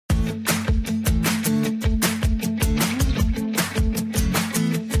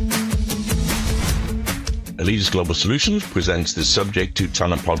Leaders Global Solutions presents the Subject to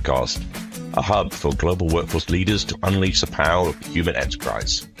Talent podcast, a hub for global workforce leaders to unleash the power of the human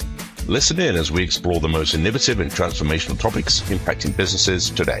enterprise. Listen in as we explore the most innovative and transformational topics impacting businesses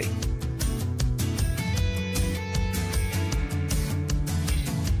today.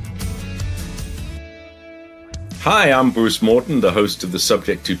 Hi, I'm Bruce Morton, the host of the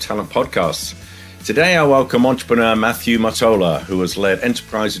Subject to Talent podcast. Today, I welcome entrepreneur Matthew Mottola, who has led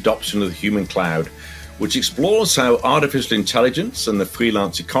enterprise adoption of the human cloud, which explores how artificial intelligence and the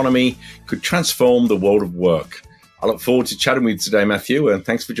freelance economy could transform the world of work. I look forward to chatting with you today, Matthew, and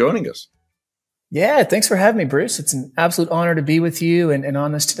thanks for joining us. Yeah, thanks for having me, Bruce. It's an absolute honor to be with you and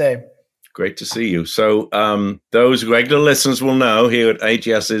on this today. Great to see you. So those regular listeners will know here at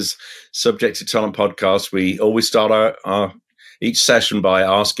AGS's Subject to Talent podcast, we always start our each session by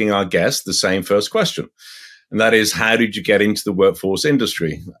asking our guests the same first question. And that is, how did you get into the workforce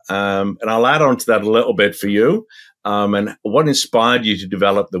industry? And I'll add on to that a little bit for you. And what inspired you to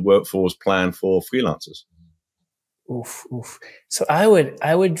develop the workforce plan for freelancers? Oof. So I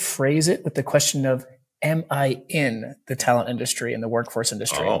would phrase it with the question of, am I in the talent industry and the workforce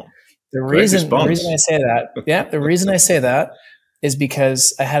industry? Oh, the reason I say that is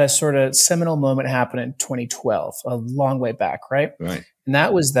because I had a sort of seminal moment happen in 2012, a long way back, right? Right. And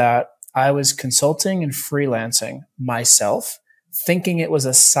that was that I was consulting and freelancing myself, thinking it was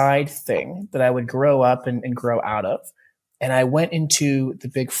a side thing that I would grow up and grow out of. And I went into the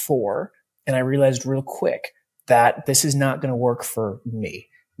Big Four and I realized real quick that this is not going to work for me.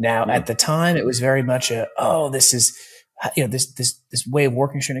 Now, at the time, it was very much this is, this way of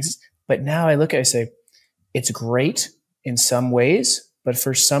working shouldn't exist. But now I look at it and say, it's great in some ways, but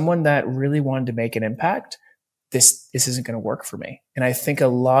for someone that really wanted to make an impact, this isn't going to work for me. And I think a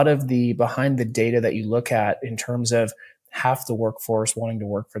lot of the behind the data that you look at in terms of half the workforce wanting to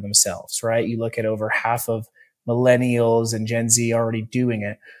work for themselves, right? You look at over half of millennials and Gen Z already doing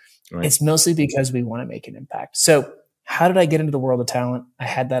it. Right. It's mostly because we want to make an impact. So how did I get into the world of talent? I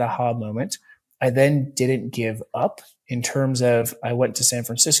had that aha moment. I then didn't give up in terms of I went to San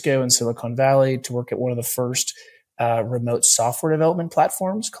Francisco and Silicon Valley to work at one of the first remote software development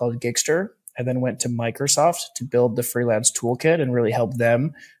platforms called Gigster. I then went to Microsoft to build the freelance toolkit and really help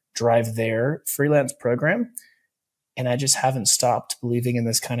them drive their freelance program. And I just haven't stopped believing in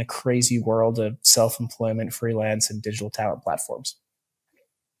this kind of crazy world of self-employment, freelance, and digital talent platforms.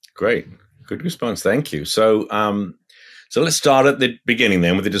 Great. Good response. Thank you. So let's start at the beginning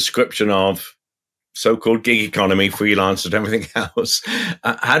then with a description of so-called gig economy, freelance, and everything else.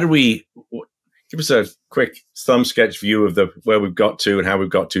 How do we give us a quick thumb sketch view of where we've got to and how we've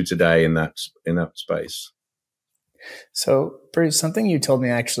got to today in that space? So, Bruce, something you told me,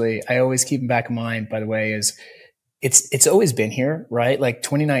 actually, I always keep in back of mind, by the way, is it's always been here, right? Like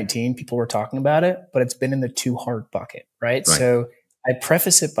 2019, people were talking about it, but it's been in the too hard bucket, right? So I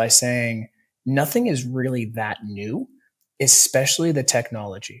preface it by saying nothing is really that new, especially the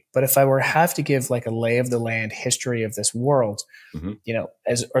technology. But if I were to have to give like a lay of the land history of this world,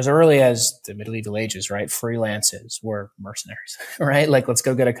 as early as the medieval ages, right? Freelancers were mercenaries, right? Like, let's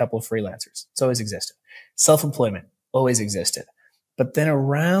go get a couple of freelancers. It's always existed. Self-employment always existed. But then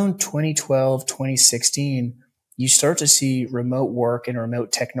around 2012, 2016, you start to see remote work and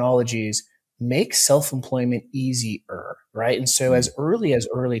remote technologies make self-employment easier, right? And so as early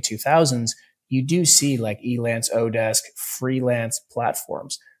 2000s, you do see like Elance, Odesk, freelance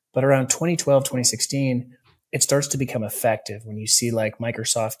platforms. But around 2012, 2016, it starts to become effective when you see like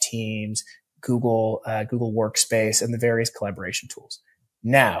Microsoft Teams, Google Workspace, and the various collaboration tools.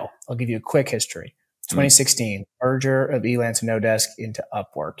 Now, I'll give you a quick history. 2016, merger of Elance and Odesk into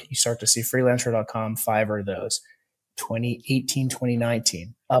Upwork. You start to see Freelancer.com, Fiverr, those. 2018,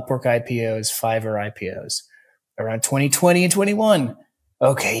 2019, Upwork IPOs, Fiverr IPOs. Around 2020 and 21,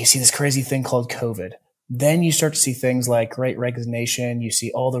 okay, you see this crazy thing called COVID. Then you start to see things like Great Resignation. You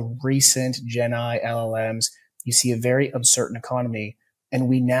see all the recent Gen I LLMs. You see a very uncertain economy. And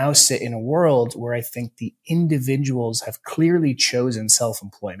we now sit in a world where I think the individuals have clearly chosen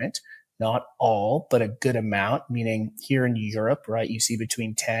self-employment. Not all, but a good amount, meaning here in Europe, right, you see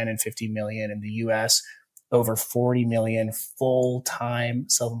between 10 and 50 million. In the US, over 40 million full-time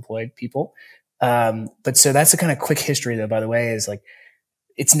self-employed people. But so that's the kind of quick history, though, by the way, is like,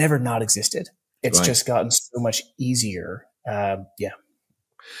 it's never not existed. It's just gotten so much easier. That's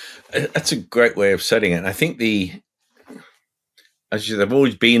a great way of setting it. And I think as you said, they've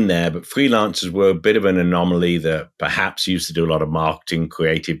always been there, but freelancers were a bit of an anomaly that perhaps used to do a lot of marketing,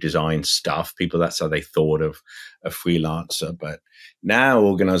 creative design stuff. That's how they thought of a freelancer. But now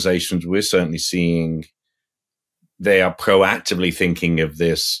organizations, we're certainly seeing they are proactively thinking of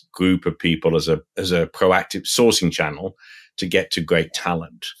this group of people as a proactive sourcing channel to get to great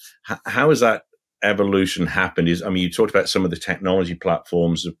talent. How has that evolution happened? You talked about some of the technology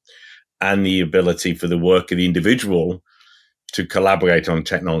platforms and the ability for the work of the individual to collaborate on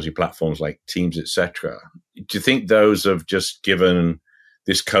technology platforms like Teams, etc. Do you think those have just given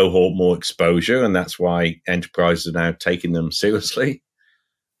this cohort more exposure, and that's why enterprises are now taking them seriously?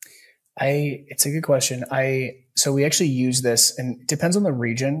 It's a good question. So we actually use this, and it depends on the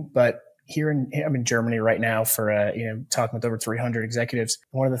region, but I'm in Germany right now for talking with over 300 executives.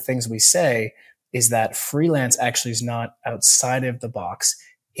 One of the things we say is that freelance actually is not outside of the box.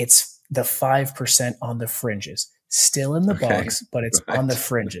 It's the 5% on the fringes, still in the box, but it's on the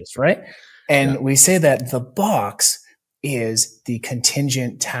fringes, right? And we say that the box is the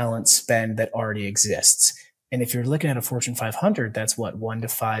contingent talent spend that already exists. And if you're looking at a Fortune 500, that's what, $1 to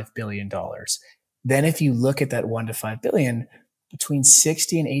 $5 billion. Then if you look at that 1 to 5 billion, between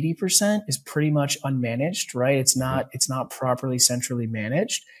 60 and 80% is pretty much unmanaged, right? It's not properly centrally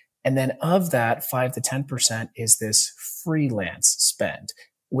managed. And then of that, 5 to 10% is this freelance spend,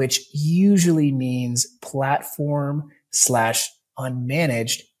 which usually means platform /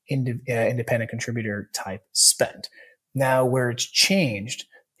 unmanaged independent contributor type spend. Now, where it's changed,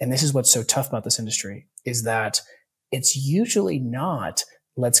 and this is what's so tough about this industry, is that it's usually not,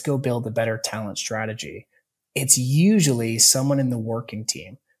 let's go build a better talent strategy. It's usually someone in the working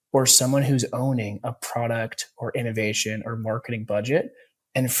team or someone who's owning a product or innovation or marketing budget.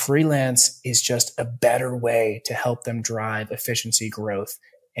 And freelance is just a better way to help them drive efficiency, growth,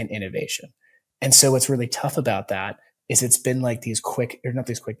 and innovation. And so what's really tough about that is it's been like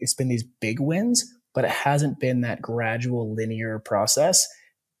it's been these big wins, but it hasn't been that gradual linear process.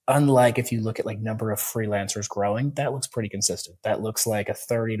 Unlike if you look at like number of freelancers growing, that looks pretty consistent. That looks like a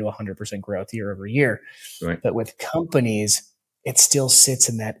 30 to 100% growth year over year. Right. But with companies, it still sits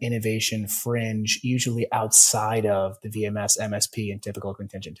in that innovation fringe, usually outside of the VMS, MSP, and typical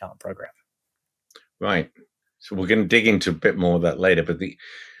contingent talent program. Right. So we're going to dig into a bit more of that later. But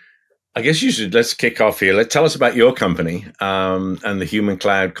I guess let's kick off here. Tell us about your company and the human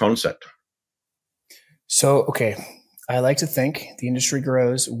cloud concept. So, I like to think the industry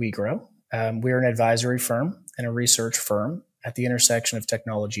grows, we grow. We're an advisory firm and a research firm at the intersection of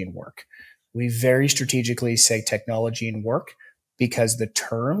technology and work. We very strategically say technology and work because the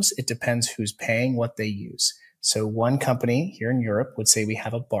terms, it depends who's paying what they use. So one company here in Europe would say we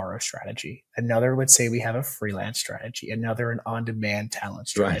have a borrow strategy. Another would say we have a freelance strategy. Another, an on-demand talent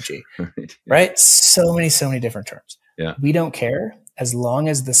strategy, right? So many different terms. Yeah. We don't care as long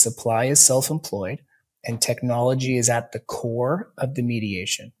as the supply is self-employed and technology is at the core of the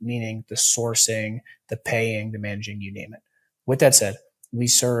mediation, meaning the sourcing, the paying, the managing, you name it. With that said, we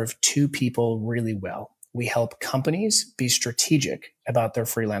serve two people really well. We help companies be strategic about their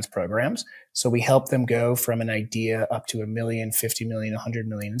freelance programs. So we help them go from an idea up to $1 million, 50 million, 100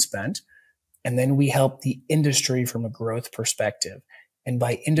 million in spend. And then we help the industry from a growth perspective. And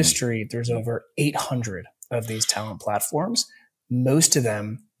by industry, there's over 800 of these talent platforms. Most of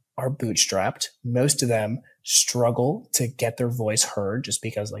them are bootstrapped. Most of them struggle to get their voice heard just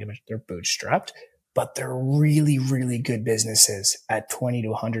because, like I mentioned, they're bootstrapped. But they're really, really good businesses at $20 to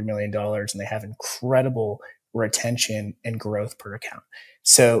 $100 million, and they have incredible retention and growth per account.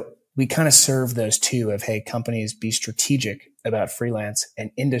 So we kind of serve those two of, hey, companies, be strategic about freelance,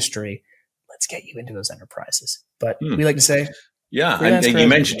 and industry, let's get you into those enterprises. But we like to say, yeah. And you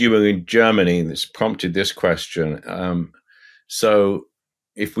mentioned you were in Germany, and this prompted this question. So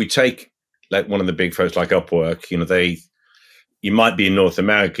if we take like one of the big folks like Upwork, you might be in North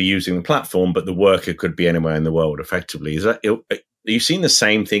America using the platform, but the worker could be anywhere in the world effectively. Are you seeing the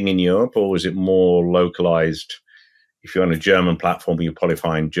same thing in Europe, or is it more localized? If you're on a German platform, you'll probably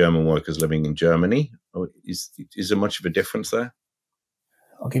find German workers living in Germany. Or is there much of a difference there?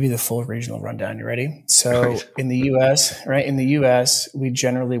 I'll give you the full regional rundown. You ready? So in the US, we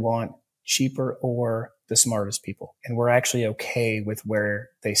generally want cheaper or the smartest people. And we're actually okay with where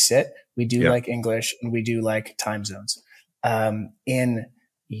they sit. We do like English, and we do like time zones. In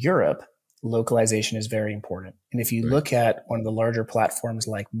Europe, localization is very important. And if you look at one of the larger platforms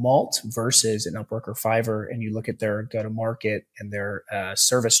like Malt versus an Upwork or Fiverr, and you look at their go-to-market and their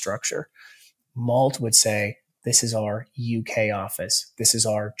service structure, Malt would say, this is our UK office. This is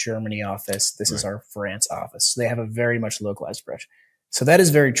our Germany office. This is our France office. So they have a very much localized approach. So that is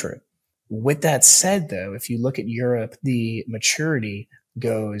very true. With that said, though, if you look at Europe, the maturity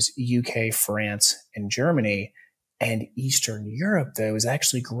goes UK, France, and Germany. And Eastern Europe, though, is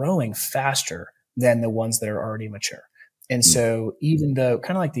actually growing faster than the ones that are already mature. And so even though,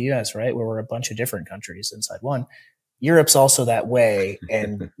 kind of like the US, right, where we're a bunch of different countries inside one, Europe's also that way,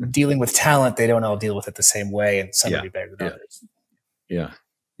 and dealing with talent, they don't all deal with it the same way, and some will be better than others. Yeah,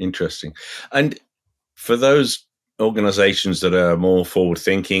 interesting. And for those organizations that are more forward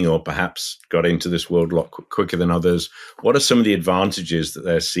thinking or perhaps got into this world a lot quicker than others, what are some of the advantages that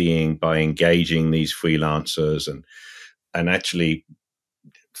they're seeing by engaging these freelancers and actually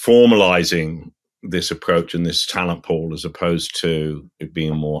formalizing this approach and this talent pool, as opposed to it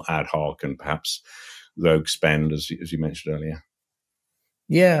being more ad hoc and perhaps rogue spend, as you mentioned earlier?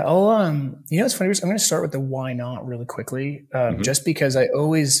 Yeah, it's funny. I'm going to start with the why not really quickly, just because I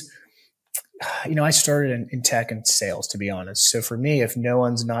always, I started in tech and sales, to be honest. So for me, if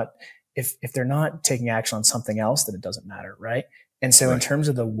they're not taking action on something else, then it doesn't matter, right? And so in terms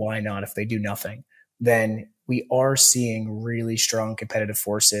of the why not, if they do nothing, then we are seeing really strong competitive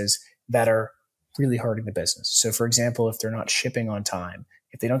forces that are really hurting the business. So for example, if they're not shipping on time,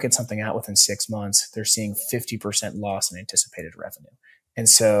 if they don't get something out within 6 months, they're seeing 50% loss in anticipated revenue. And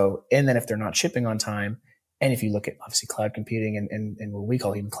then if they're not shipping on time, and if you look at obviously cloud computing and what we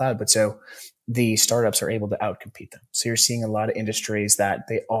call even cloud, but so the startups are able to outcompete them. So you're seeing a lot of industries that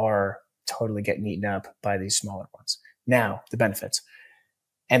they are totally getting eaten up by these smaller ones. Now, the benefits.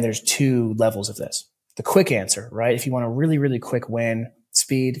 And there's 2 levels of this. The quick answer, right? If you want a really, really quick win,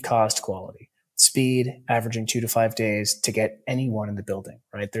 speed, cost, quality. Speed, averaging 2 to 5 days to get anyone in the building,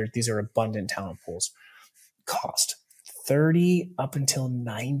 right? These are abundant talent pools. Cost, 30 up until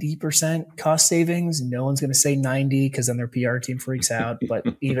 90% cost savings. No one's going to say 90 because then their PR team freaks out, but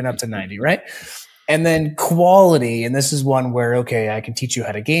even up to 90, right? And then quality, and this is one where, okay, I can teach you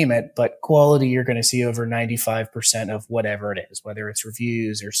how to game it, but quality, you're going to see over 95% of whatever it is, whether it's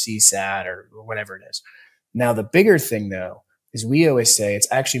reviews or CSAT or whatever it is. Now, the bigger thing though, is we always say it's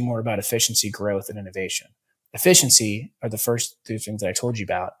actually more about efficiency, growth, and innovation. Efficiency are the first 2 things that I told you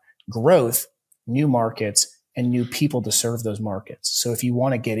about. Growth, new markets, and new people to serve those markets. So if you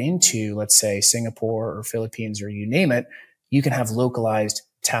want to get into, let's say, Singapore or Philippines or you name it, you can have localized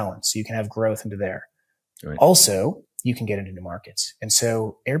talent. So you can have growth into there. Right. Also, you can get into new markets. And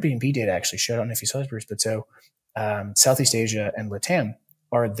so Airbnb data actually showed, I don't know if you saw this, Bruce, but so Southeast Asia and LATAM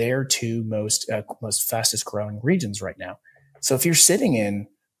are their 2 most fastest growing regions right now. So if you're sitting in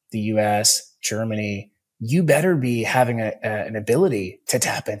the US, Germany, you better be having an ability to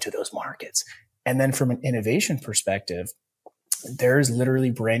tap into those markets. And then from an innovation perspective, there's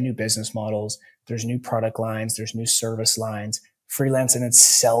literally brand new business models. There's new product lines. There's new service lines. Freelance in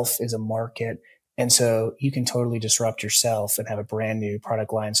itself is a market. And so you can totally disrupt yourself and have a brand new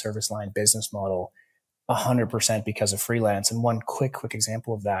product line, service line, business model 100% because of freelance. And one quick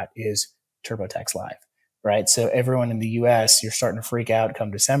example of that is TurboTax Live. Right. So everyone in the US, you're starting to freak out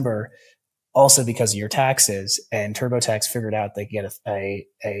come December, also because of your taxes. And TurboTax figured out they get a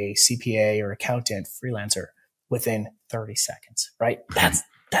CPA or accountant freelancer within 30 seconds. Right. That's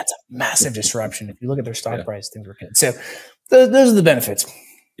a massive disruption. If you look at their stock price, things were good. So those are the benefits.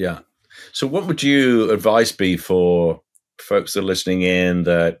 Yeah. So what would you advice be for folks that are listening in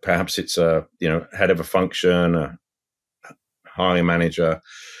that perhaps it's a, head of a function, a hiring manager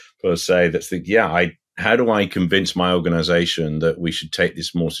per se, that's thinking, how do I convince my organization that we should take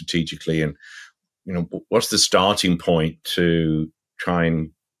this more strategically? And, what's the starting point to try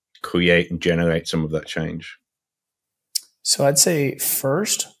and create and generate some of that change? So I'd say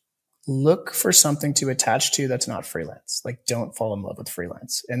first, look for something to attach to that's not freelance. Like, don't fall in love with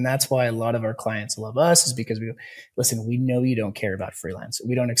freelance. And that's why a lot of our clients love us, is because we know you don't care about freelance.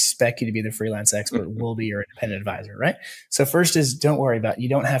 We don't expect you to be the freelance expert. We'll be your independent advisor, right? So first is, don't worry about it. You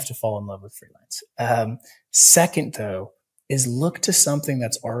don't have to fall in love with freelance. Second, though, is look to something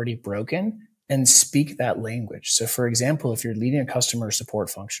that's already broken and speak that language. So for example, if you're leading a customer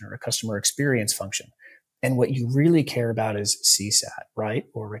support function or a customer experience function, and what you really care about is CSAT, right?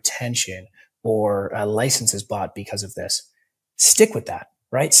 Or retention, or licenses bought because of this. Stick with that,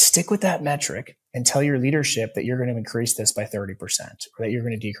 right? Stick with that metric and tell your leadership that you're going to increase this by 30% or that you're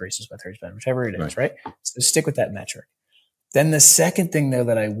going to decrease this by 30%, whichever it is, right? So stick with that metric. Then the second thing, though,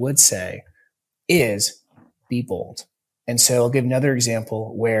 that I would say is be bold. And so I'll give another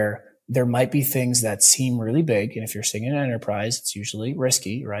example where there might be things that seem really big. And if you're sitting in an enterprise, it's usually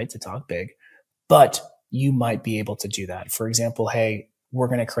risky, right, to talk big. But you might be able to do that. For example, hey, we're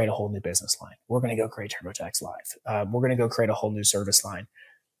going to create a whole new business line. We're going to go create TurboTax Live. We're going to go create a whole new service line.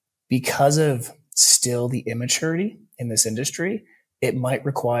 Because of still the immaturity in this industry, it might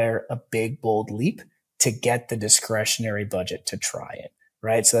require a big, bold leap to get the discretionary budget to try it,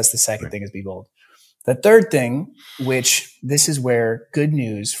 right? So that's the second thing, is be bold. The third thing, which this is where good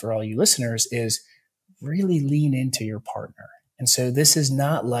news for all you listeners, is really lean into your partner. And so this is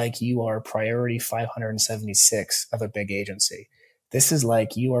not like you are priority 576 of a big agency. This is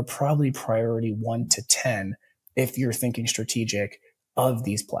like you are probably priority 1 to 10 if you're thinking strategic of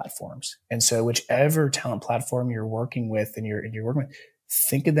these platforms. And so whichever talent platform you're working with and you're working with,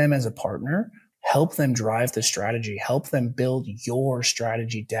 think of them as a partner, help them drive the strategy, help them build your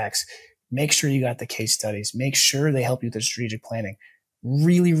strategy decks. Make sure you got the case studies, make sure they help you with the strategic planning.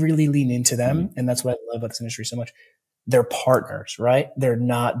 Really, really lean into them. And that's what I love about this industry so much. They're partners, right? They're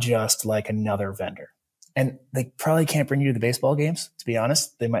not just like another vendor. And they probably can't bring you to the baseball games, to be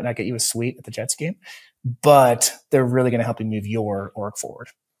honest. They might not get you a suite at the Jets game, but they're really going to help you move your org forward.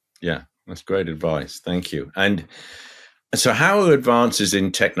 Yeah, that's great advice. Thank you. And so how are advances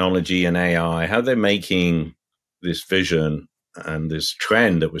in technology and AI, how they're making this vision and this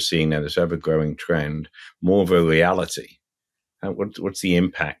trend that we're seeing now, this ever-growing trend, more of a reality? What's the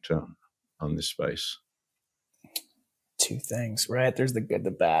impact on this space? Two things, right? There's the good,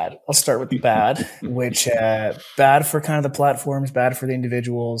 the bad. I'll start with the bad, which bad for kind of the platforms, bad for the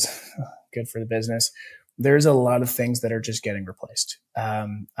individuals, good for the business. There's a lot of things that are just getting replaced. I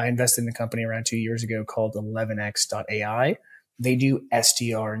invested in a company around 2 years ago called 11x.ai. They do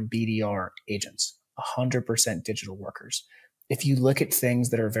SDR and BDR agents, 100% digital workers. If you look at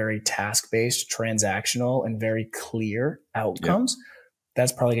things that are very task-based, transactional, and very clear outcomes,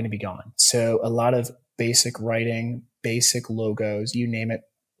 that's probably going to be gone. So a lot of basic writing, basic logos, you name it.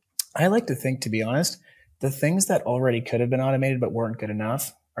 I like to think, to be honest, the things that already could have been automated but weren't good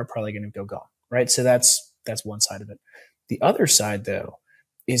enough are probably going to go gone, right? So that's one side of it. The other side, though,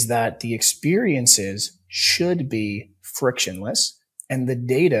 is that the experiences should be frictionless and the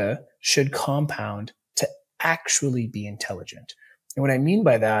data should compound to actually be intelligent. And what I mean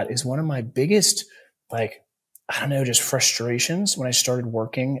by that is one of my biggest, just frustrations when I started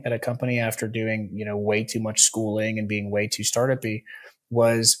working at a company after doing, way too much schooling and being way too startup-y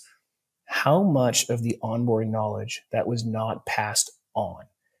was how much of the onboarding knowledge that was not passed on.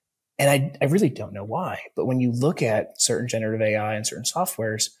 And I really don't know why, but when you look at certain generative AI and certain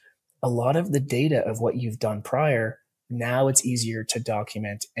softwares, a lot of the data of what you've done prior, now it's easier to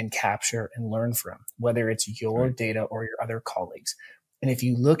document and capture and learn from, whether it's your data or your other colleagues. And if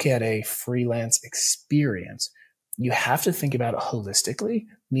you look at a freelance experience, you have to think about it holistically,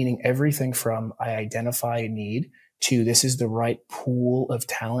 meaning everything from I identify a need to this is the right pool of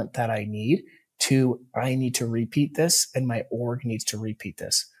talent that I need to I need to repeat this and my org needs to repeat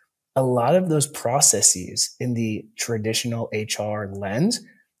this. A lot of those processes in the traditional HR lens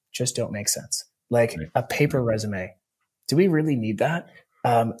just don't make sense. Like a paper resume. Do we really need that?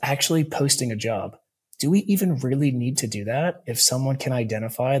 Actually posting a job. Do we even really need to do that if someone can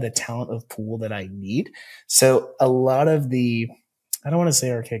identify the talent of pool that I need? So a lot of the, I don't want to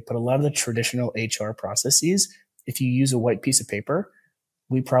say archaic, but a lot of the traditional HR processes, if you use a white piece of paper,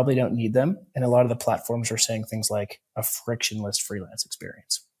 we probably don't need them. And a lot of the platforms are saying things like a frictionless freelance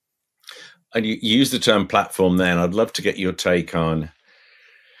experience. And you use the term platform then. I'd love to get your take on,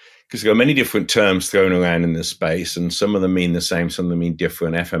 because there are many different terms thrown around in this space, and some of them mean the same, some of them mean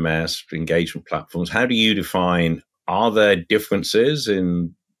different. FMS, engagement platforms. How do you define, are there differences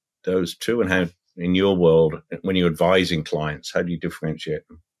in those two? And how, in your world, when you're advising clients, how do you differentiate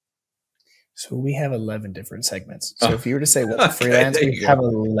them? So we have 11 different segments. So if you were to say what's freelance, we have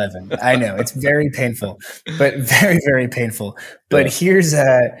 11. I know it's very painful, but very, very painful. But here's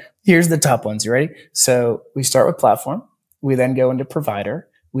the top ones. You ready? So we start with platform. We then go into provider.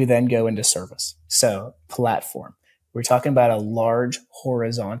 We then go into service. So platform. We're talking about a large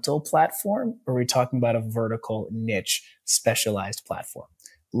horizontal platform, or are we talking about a vertical niche specialized platform?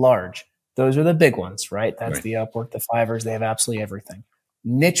 Large. Those are the big ones, right? That's the Upwork, the Fivers. They have absolutely everything.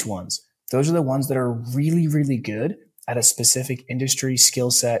 Niche ones. Those are the ones that are really, really good at a specific industry,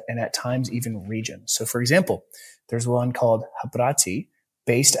 skill set, and at times even region. So for example, there's one called Habrati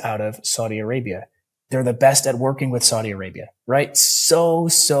based out of Saudi Arabia. They're the best at working with Saudi Arabia, right? So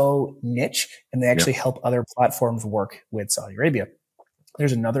niche, and they actually help other platforms work with Saudi Arabia.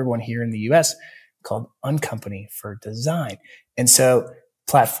 There's another one here in the US called Uncompany for design. And so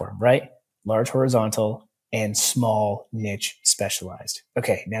platform, right? Large horizontal and small niche specialized.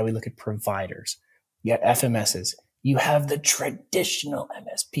 Okay, now we look at providers. You got FMSs. You have the traditional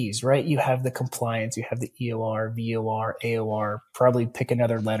MSPs, right? You have the compliance, you have the EOR, VOR, AOR, probably pick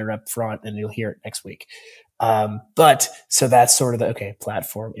another letter up front and you'll hear it next week. But so that's sort of the,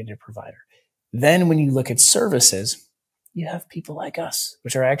 platform into provider. Then when you look at services, you have people like us,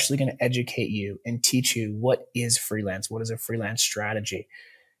 which are actually going to educate you and teach you what is freelance, what is a freelance strategy.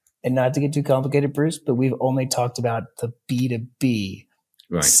 And not to get too complicated, Bruce, but we've only talked about the B2B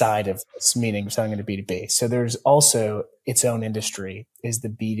side of this, meaning selling into B2B. So there's also its own industry is the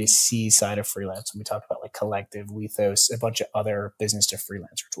B2C side of freelance. When we talk about like Collective, Lethos, a bunch of other business to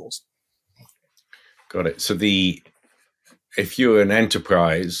freelancer tools. Got it. So if you're an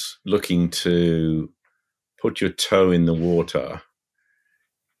enterprise looking to put your toe in the water,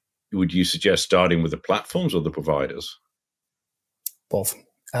 would you suggest starting with the platforms or the providers? Both.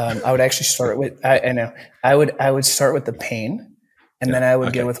 I would actually start with, I would start with the pain, and then I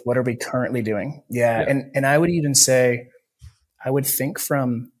would go with what are we currently doing? Yeah. And I would even say, I would think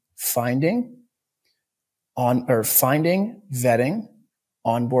from finding, vetting,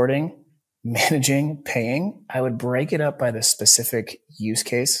 onboarding, managing, paying. I would break it up by the specific use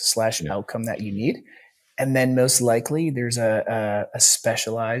case / outcome that you need. And then most likely there's a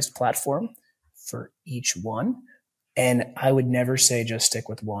specialized platform for each one. And I would never say just stick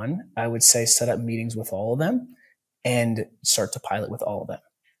with one. I would say set up meetings with all of them and start to pilot with all of them.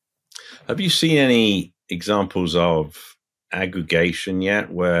 Have you seen any examples of aggregation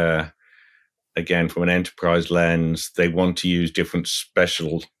yet where, again, from an enterprise lens, they want to use different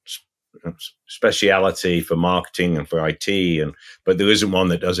speciality for marketing and for IT, but there isn't one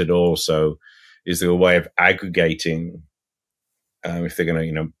that does it all? So is there a way of aggregating if they're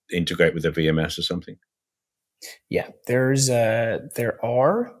going to integrate with a VMS or something? Yeah, there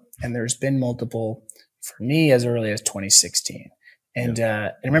are, and there's been multiple for me as early as 2016. And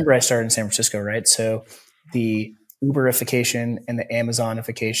I remember I started in San Francisco, right? So the Uberification and the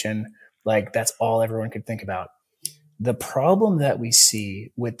Amazonification, like that's all everyone could think about. The problem that we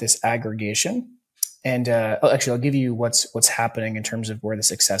see with this aggregation, and actually I'll give you what's happening in terms of where the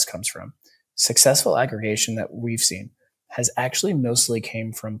success comes from. Successful aggregation that we've seen has actually mostly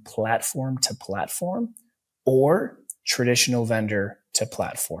came from platform to platform or traditional vendor to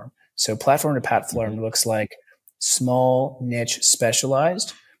platform. So platform to platform looks like small, niche,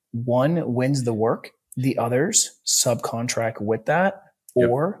 specialized. One wins the work, the others subcontract with that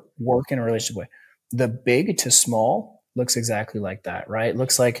or work in a relationship with. The big to small looks exactly like that, right?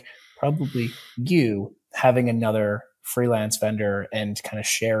 Looks like probably you having another freelance vendor and kind of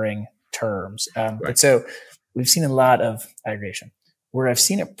sharing terms. But so we've seen a lot of aggregation. Where I've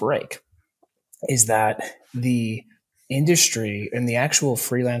seen it break is that the industry and the actual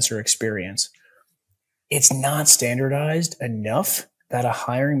freelancer experience, it's not standardized enough that a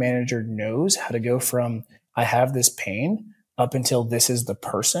hiring manager knows how to go from I have this pain up until this is the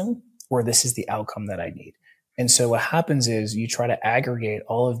person or this is the outcome that I need. And so what happens is you try to aggregate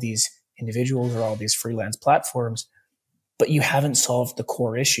all of these individuals or all these freelance platforms, but you haven't solved the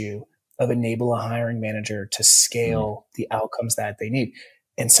core issue of enable a hiring manager to scale the outcomes that they need.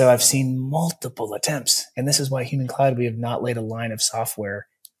 And so I've seen multiple attempts, and this is why Human Cloud, we have not laid a line of software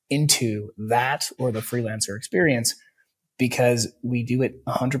into that or the freelancer experience, because we do it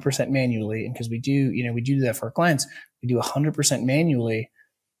 100% manually. And because we do that for our clients, we do 100% manually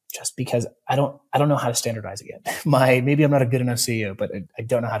just because I don't know how to standardize it yet. Maybe I'm not a good enough CEO, but I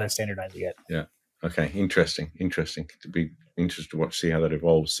don't know how to standardize it yet. Yeah. Okay. Interesting. To be interested to see how that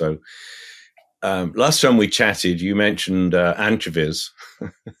evolves. So, last time we chatted, you mentioned anchovies,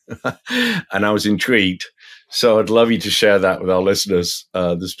 and I was intrigued. So I'd love you to share that with our listeners,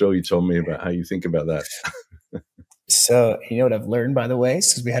 the story you told me about how you think about that. So, you know what I've learned, by the way,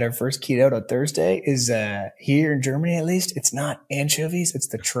 since we had our first keynote on Thursday, is here in Germany, at least, it's not anchovies, it's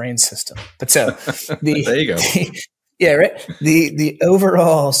the train system. But so there you go. Yeah, right. The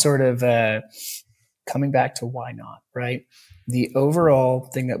overall sort of coming back to why not, right? The overall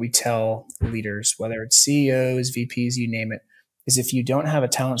thing that we tell leaders, whether it's CEOs, VPs, you name it, is if you don't have a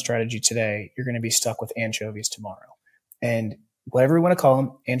talent strategy today, you're going to be stuck with anchovies tomorrow. And whatever we want to call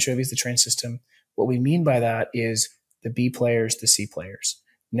them, anchovies, the train system, what we mean by that is the B players, the C players.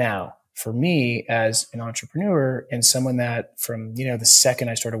 Now, for me as an entrepreneur and someone that from, the second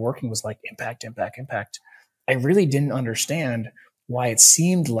I started working was like impact, I really didn't understand why it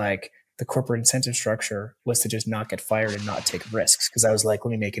seemed like the corporate incentive structure was to just not get fired and not take risks. Because I was like, let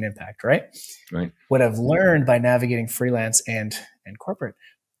me make an impact, right? What I've learned by navigating freelance and corporate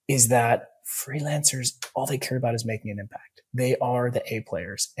is that freelancers, all they care about is making an impact. They are the A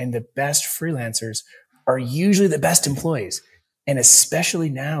players, and the best freelancers are usually the best employees. And especially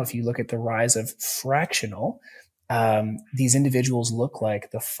now, if you look at the rise of fractional, these individuals look like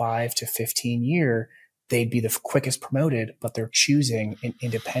the 5 to 15 year, they'd be the quickest promoted, but they're choosing an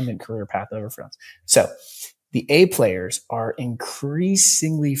independent career path over freelance. So the A players are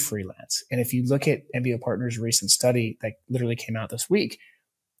increasingly freelance. And if you look at MBO Partners' recent study that literally came out this week,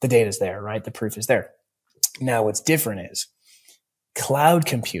 the data's there, right? The proof is there. Now, what's different is cloud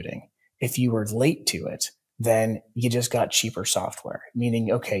computing. If you were late to it, then you just got cheaper software,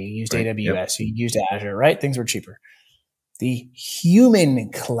 meaning, okay, you used AWS, you used Azure, right? Things were cheaper. the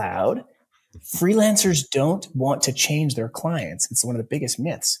human cloud, freelancers don't want to change their clients. It's one of the biggest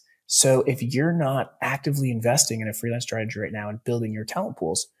myths. So if you're not actively investing in a freelance strategy right now and building your talent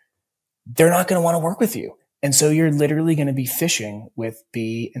pools, they're not going to want to work with you. And so you're literally going to be fishing with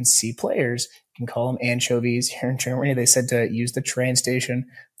B and C players. You can call them anchovies. Here in Germany, they said to use the train station.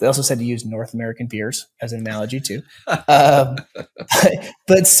 They also said to use North American beers as an analogy too. But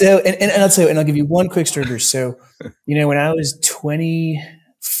so, and I'll tell you, and I'll give you one quick story. So, when I was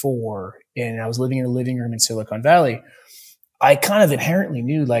 24 and I was living in a living room in Silicon Valley, I kind of inherently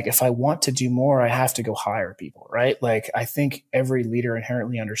knew, like, if I want to do more, I have to go hire people, right? Like, I think every leader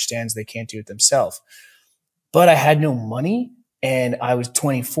inherently understands they can't do it themselves. But I had no money and I was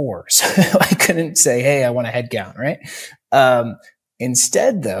 24. So I couldn't say, hey, I want a headcount, right?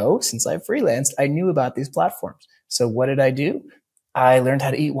 Instead, though, since I freelanced, I knew about these platforms. So what did I do? I learned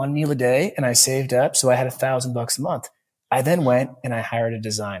how to eat one meal a day and I saved up. So I had $1,000 a month. I then went and I hired a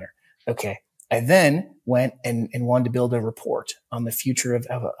designer. Okay. I then went and wanted to build a report on the future of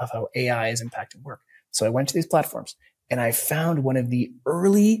how AI is impacting work. So I went to these platforms and I found one of the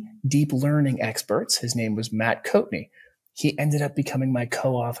early deep learning experts. His name was Matt Coatney. He ended up becoming my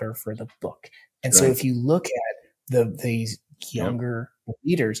co-author for the book. And so if you look at these younger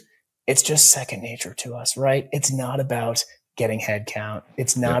leaders, it's just second nature to us, right? It's not about getting headcount.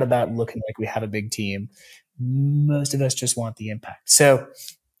 It's not about looking like we have a big team. Most of us just want the impact. So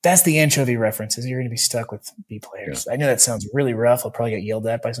that's the anchovy references. You're going to be stuck with B players. I know that sounds really rough. I'll probably get yelled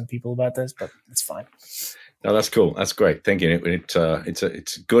at by some people about this, but it's fine. No, that's cool. That's great. Thank you. It's a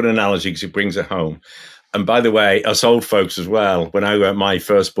good analogy because it brings it home. And by the way, us old folks as well, when I wrote my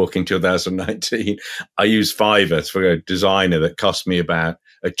first book in 2019, I used Fiverr for a designer that cost me about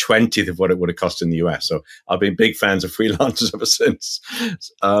a 20th of what it would have cost in the US. So I've been big fans of freelancers ever since.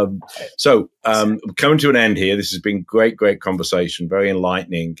 Coming to an end here, this has been great conversation, very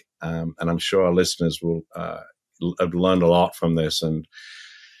enlightening. And I'm sure our listeners will have learned a lot from this. And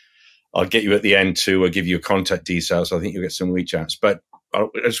I'll get you at the end to give you contact details. I think you'll get some reach outs. But I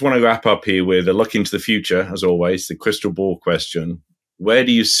just want to wrap up here with a look into the future, as always, the crystal ball question. Where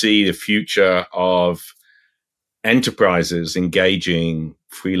do you see the future of enterprises engaging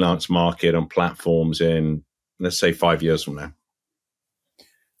freelance market and platforms in, let's say, 5 years from now?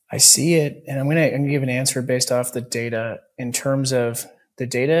 I see it, and I'm going to give an answer based off the data. In terms of the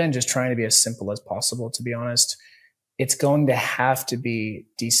data and just trying to be as simple as possible, to be honest, it's going to have to be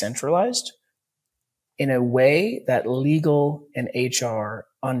decentralized in a way that legal and HR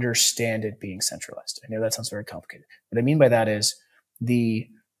understand it being centralized. I know that sounds very complicated. What I mean by that is the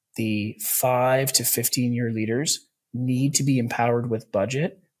 5 to 15-year leaders need to be empowered with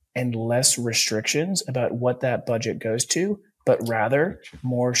budget and less restrictions about what that budget goes to, but rather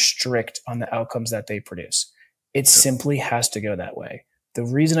more strict on the outcomes that they produce. It simply has to go that way. The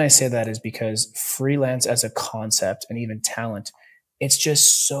reason I say that is because freelance as a concept and even talent, it's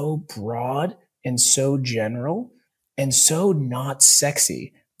just so broad and so general and so not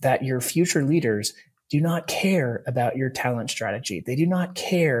sexy that your future leaders do not care about your talent strategy. They do not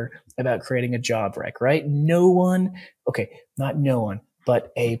care about creating a job rec, right? No one, not no one,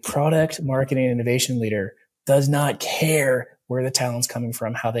 but a product marketing and innovation leader does not care where the talent's coming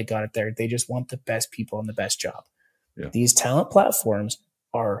from, how they got it there. They just want the best people and the best job. Yeah. These talent platforms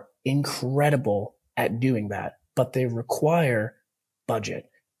are incredible at doing that, but they require budget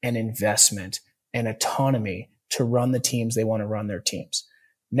and investment and autonomy to run the teams they want to run their teams.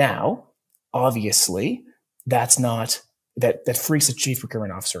 Now, obviously, that's not that freaks a chief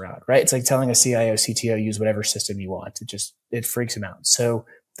procurement officer out, right? It's like telling a CIO, CTO, use whatever system you want. It freaks him out. So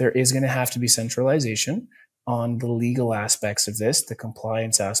there is going to have to be centralization on the legal aspects of this, the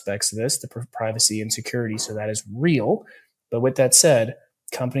compliance aspects of this, the privacy and security. So that is real. But with that said,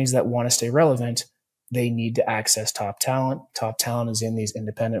 companies that want to stay relevant, they need to access top talent. Top talent is in these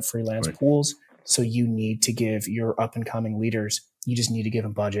independent freelance pools. So you need to give your up and coming leaders, you just need to give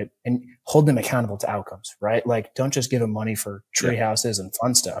them budget and hold them accountable to outcomes, right? Like, don't just give them money for tree houses and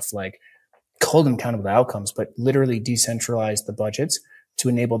fun stuff. Like, hold them accountable to outcomes, but literally decentralize the budgets to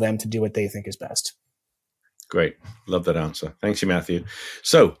enable them to do what they think is best. Great. Love that answer. Thanks you, Matthew.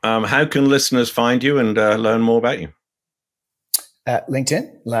 So how can listeners find you and learn more about you?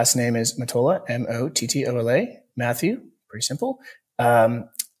 LinkedIn. Last name is Mottola, Mottola, Matthew. Pretty simple.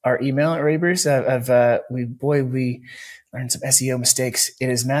 Our email, right, Bruce? We learned some SEO mistakes. It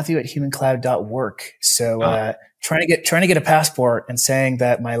is Matthew@humancloud.work. So trying to get a passport and saying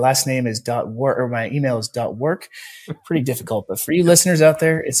that my last name is .work or my email is .work, pretty difficult. But for you listeners out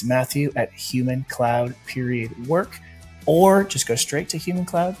there, it's Matthew@humancloud.work, or just go straight to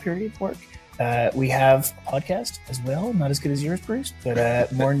humancloud.work. We have a podcast as well, not as good as yours, Bruce,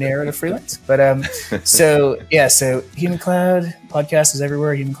 but more narrow to freelance. But so Human Cloud podcast is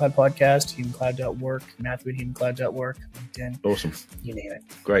everywhere. Human Cloud podcast, humancloud.work, Matthew at humancloud.work, LinkedIn. Awesome. You name it.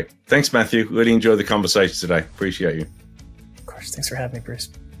 Great. Thanks, Matthew. Really enjoyed the conversation today. Appreciate you. Of course. Thanks for having me, Bruce.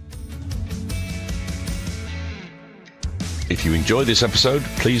 If you enjoyed this episode,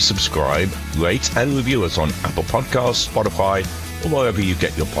 please subscribe, rate, and review us on Apple Podcasts, Spotify, or wherever you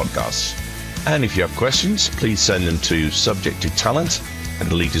get your podcasts. And if you have questions, please send them to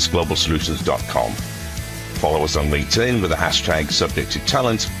subject2talent@elitistglobalsolutions.com. Follow us on LinkedIn with the hashtag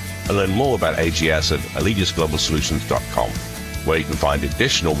subject2talent and learn more about AGS at elitistglobalsolutions.com, where you can find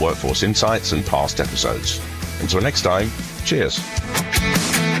additional workforce insights and past episodes. Until next time, cheers.